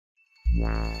Hello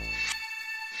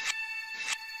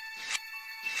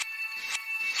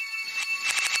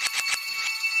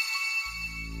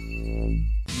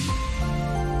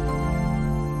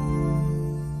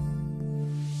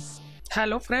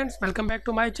friends, welcome back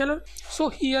to my channel. So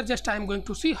here just I am going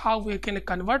to see how we can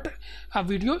convert a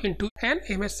video into an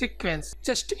image sequence.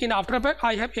 Just in After Effects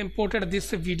I have imported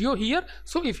this video here.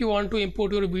 So if you want to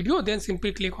import your video, then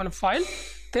simply click on file,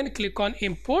 then click on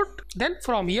import. Then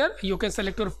from here you can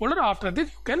select your folder. After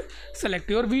this you can select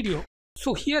your video.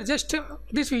 So here just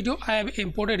this video I have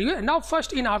imported here. Now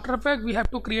first in After Effects we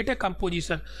have to create a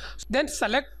composition. Then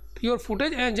select your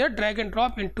footage and just drag and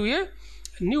drop into a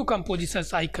new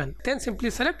compositions icon. Then simply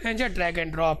select and just drag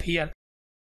and drop here.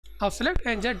 Now select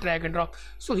and just drag and drop.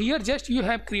 So here just you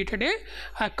have created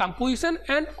a composition,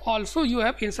 and also you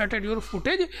have inserted your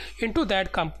footage into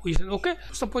that composition. Okay,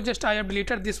 suppose just I have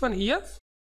deleted this one here.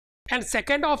 And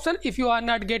second option, if you are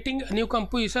not getting a new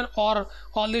composition or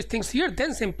all these things here,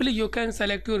 then simply you can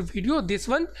select your video, this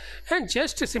one, and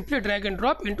just simply drag and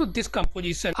drop into this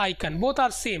composition icon. Both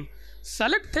are same.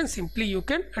 Select, then simply you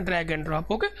can drag and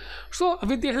drop. Okay, so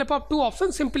with the help of two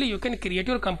options, simply you can create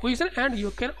your composition and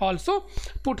you can also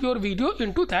put your video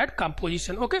into that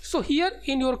composition. Okay, so here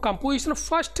in your composition,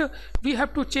 first we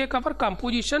have to check our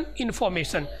composition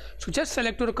information. So just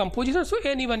select your composition. So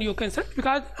anyone you can select,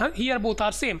 because here both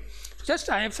are same.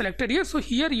 Just I have selected here. So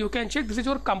here you can check, this is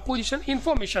your composition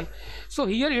information. So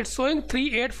here it's showing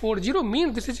 3840,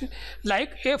 means this is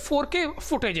like a 4K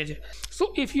footage.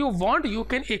 So if you want, you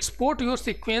can export your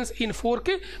sequence in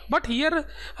 4K, but here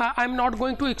I'm not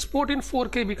going to export in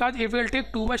 4K because it will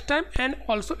take too much time, and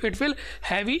also it will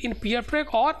heavy in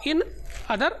Vfxexpert or in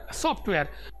other software.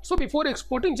 So before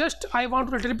exporting, just I want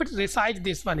to a little bit resize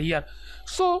this one here.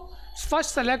 So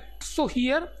first select, so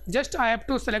here just I have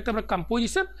to select our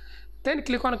composition, then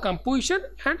click on composition,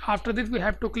 and after this we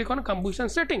have to click on composition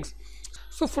settings.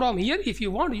 So from here, if you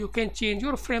want, you can change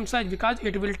your frame size because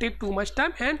it will take too much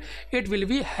time and it will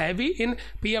be heavy in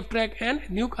Vfxexpert and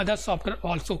new other software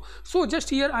also. So just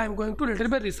here I am going to little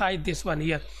bit resize this one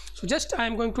here. So just I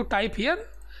am going to type here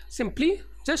simply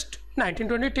just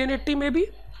 1920 1080 maybe.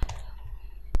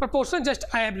 Proportion just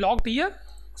I have logged here.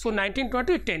 So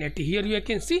 1920 1080. Here you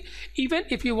can see, even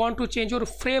if you want to change your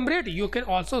frame rate, you can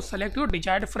also select your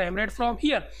desired frame rate from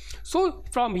here. So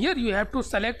from here you have to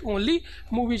select only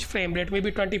movie's frame rate,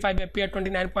 maybe 25 fps,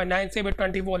 29.9, say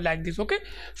 24, like this. Okay,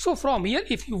 so from here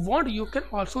if you want, you can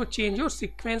also change your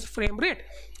sequence frame rate.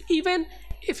 Even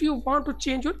if you want to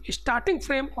change your starting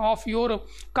frame of your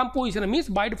composition, means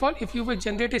by default if you will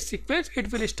generate a sequence,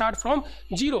 it will start from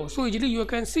 0. So easily you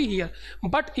can see here,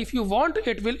 but if you want,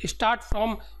 it will start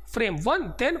from frame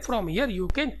 1, then from here you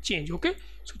can change. Okay,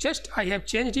 so just I have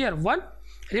changed here 1.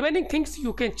 Remaining things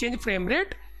you can change frame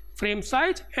rate, frame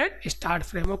size, and start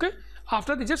frame. Okay,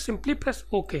 after this just simply press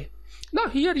OK. Now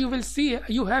here you will see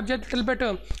you have just little bit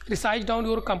resize down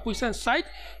your composition size.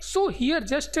 So here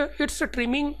just it's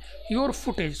trimming your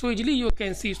footage, so easily you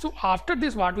can see. So after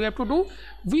this what we have to do,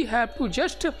 we have to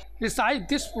just resize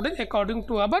this footage according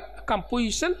to our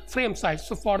composition frame size.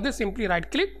 So for this simply right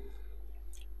click,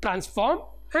 transform,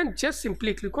 and just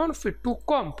simply click on fit to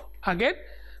comp. Again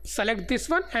select this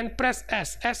one and press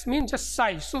S. S means just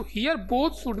size. So here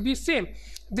both should be same.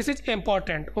 This is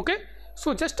important. Okay,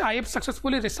 so just I have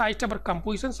successfully resized our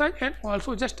composition size, and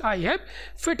also just I have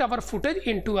fit our footage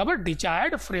into our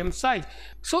desired frame size.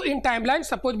 So in timeline,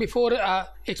 suppose before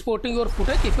exporting your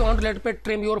footage, if you want to let bit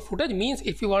trim your footage, means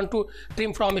if you want to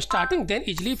trim from starting, then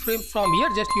easily from here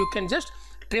just you can just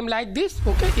trim like this.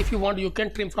 Okay, if you want, you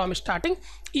can trim from starting.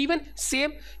 Even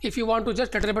same if you want to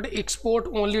just little bit export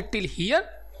only till here,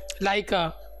 like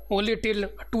only till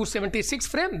 276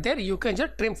 frame, there you can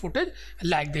just trim footage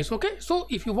like this. Okay, so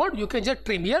if you want, you can just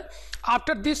trim here.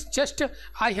 After this just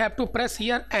I have to press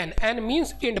here N. N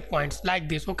means end points, like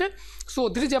this. Okay, so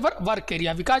this is our work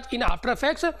area, because in After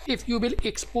Effects if you will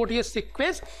export a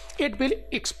sequence, it will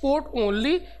export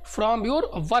only from your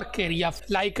work area.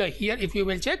 Like here if you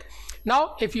will check,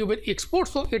 now if you will export,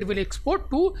 so it will export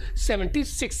to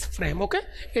 76 frame. Okay,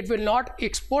 it will not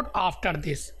export after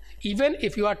this, even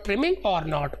if you are trimming or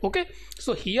not. Okay,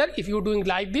 so here if you doing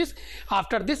like this,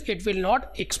 after this it will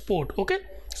not export. Okay,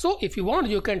 so if you want,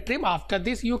 you can trim. After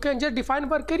this you can just define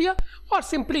work area, or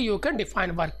simply you can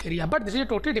define work area, but this is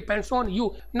totally depends on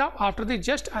you. Now after this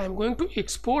just I am going to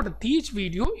export these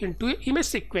video into an image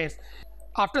sequence.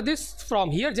 After this, from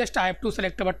here just I have to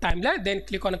select our timeline, then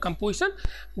click on a composition,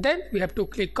 then we have to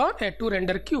click on add to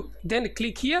render queue, then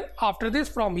click here. After this,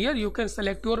 from here you can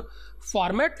select your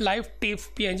format, live,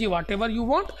 TIFF, PNG, whatever you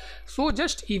want. So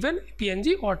just even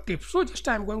PNG or TIFF. So just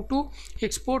I am going to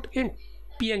export in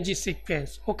PNG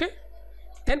sequence. Okay,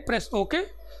 then press OK.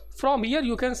 From here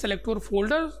you can select your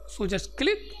folder, so just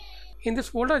click in this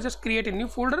folder, just create a new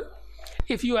folder.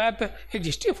 If you have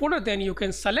existing folder, then you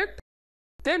can select,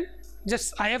 then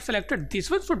just I have selected this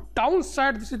one. So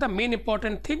downside, this is the main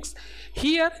important things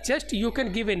here, just you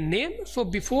can give a name, so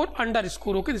before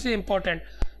underscore, okay, this is important.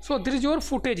 So this is your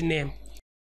footage name,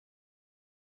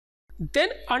 then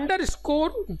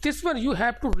underscore, this one you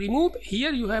have to remove,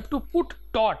 here you have to put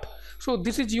dot, so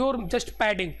this is your just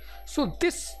padding, so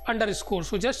this underscore,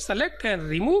 so just select and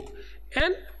remove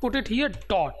and put it here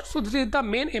dot. So this is the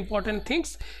main important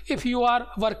things if you are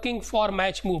working for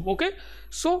match move. Okay,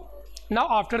 so now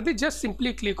after this, just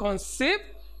simply click on save,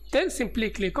 then simply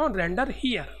click on render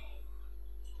here.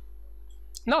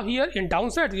 Now here in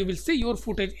downside you will see your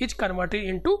footage is converted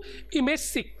into image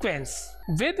sequence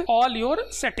with all your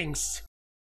settings.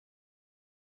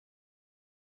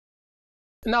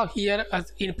 Now here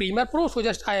as in Premiere Pro, so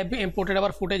just I have imported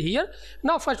our footage here.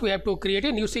 Now first we have to create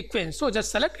a new sequence, so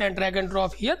just select and drag and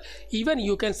drop here. Even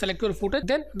you can select your footage,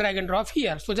 then drag and drop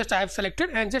here. So just I have selected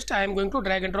and just I am going to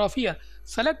drag and drop here,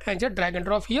 select and just drag and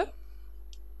drop here.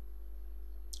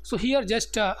 So here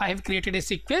just I have created a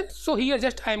sequence, so here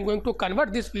just I am going to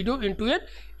convert this video into an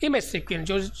image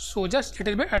sequence. So just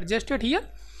little bit adjust it here.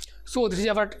 So this is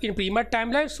our in Premiere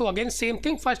timeline. So again same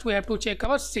thing, first we have to check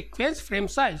our sequence frame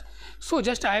size. So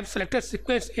just I have selected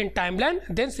sequence in timeline,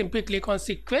 then simply click on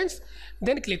sequence,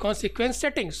 then click on sequence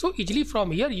settings. So easily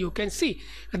from here you can see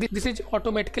this is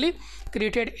automatically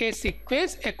created a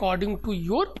sequence according to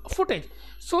your footage.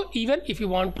 So even if you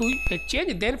want to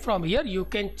change, then from here you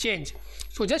can change.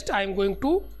 So just I am going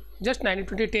to just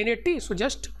 920 1080, so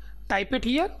just type it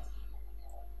here,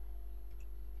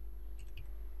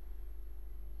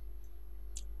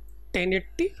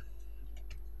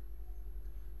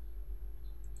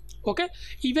 okay.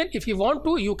 Even if you want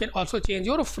to, you can also change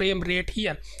your frame rate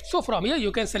here. So from here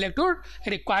you can select your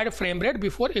required frame rate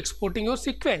before exporting your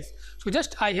sequence. So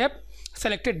just I have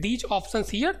selected these options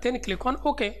here, then click on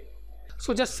OK.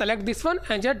 So just select this one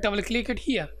and just double click it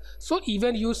here. So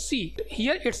even you see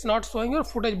here it's not showing your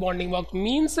footage bounding box,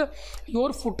 means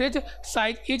your footage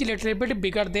size is little bit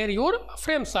bigger than your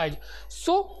frame size.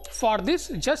 So for this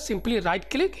just simply right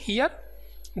click here,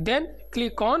 then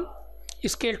click on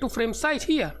scale to frame size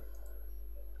here.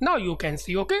 Now you can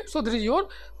see, okay, so this is your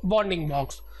bounding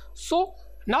box. So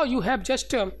now you have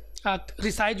just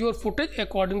resize your footage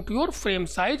according to your frame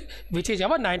size, which is our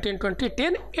 1920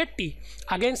 1080.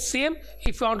 Again same,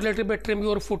 if you want a little bit trim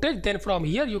your footage, then from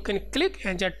here you can click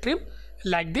and just trim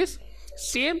like this.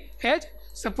 Same as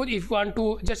suppose if you want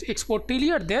to just export till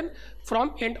here, then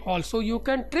from end also you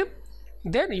can trim,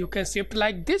 then you can shift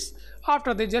like this.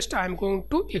 After this just I am going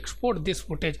to export this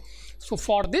footage. So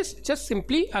for this just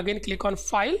simply again click on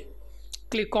file,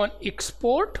 click on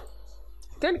export,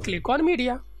 then click on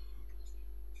media,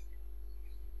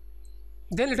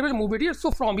 then little bit move it here. So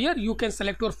from here you can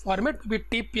select your format, maybe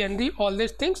TIFF, PNG, all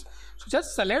these things. So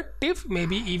just select TIFF,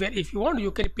 maybe even if you want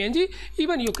you can PNG,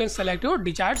 even you can select your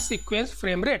desired sequence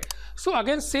frame rate. So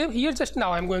again same here, just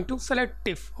now I'm going to select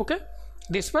TIFF, okay,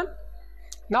 this one.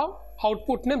 Now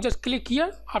output name, just click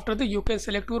here. After that you can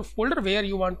select your folder where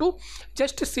you want to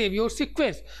just save your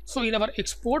sequence. So in our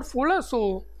export folder,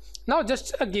 so now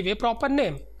just give a proper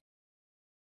name,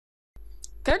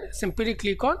 then simply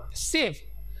click on save.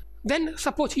 Then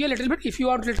suppose here little bit, if you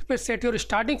want little bit set your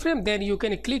starting frame, then you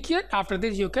can click here. After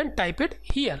this you can type it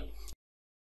here.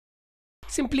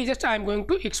 Simply just I am going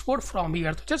to export from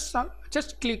here, so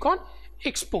just click on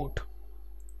export.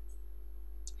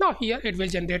 Now here it will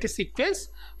generate a sequence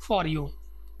for you.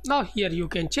 Now here you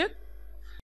can check.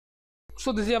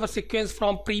 So this is our sequence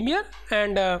from Premiere,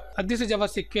 and this is our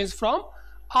sequence from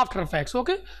After Effects.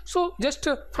 Okay, so just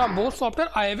from both software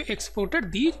I have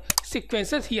exported these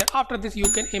sequences here. After this you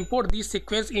can import these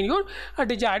sequence in your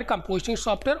desired compositing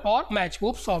software or match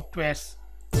move softwares.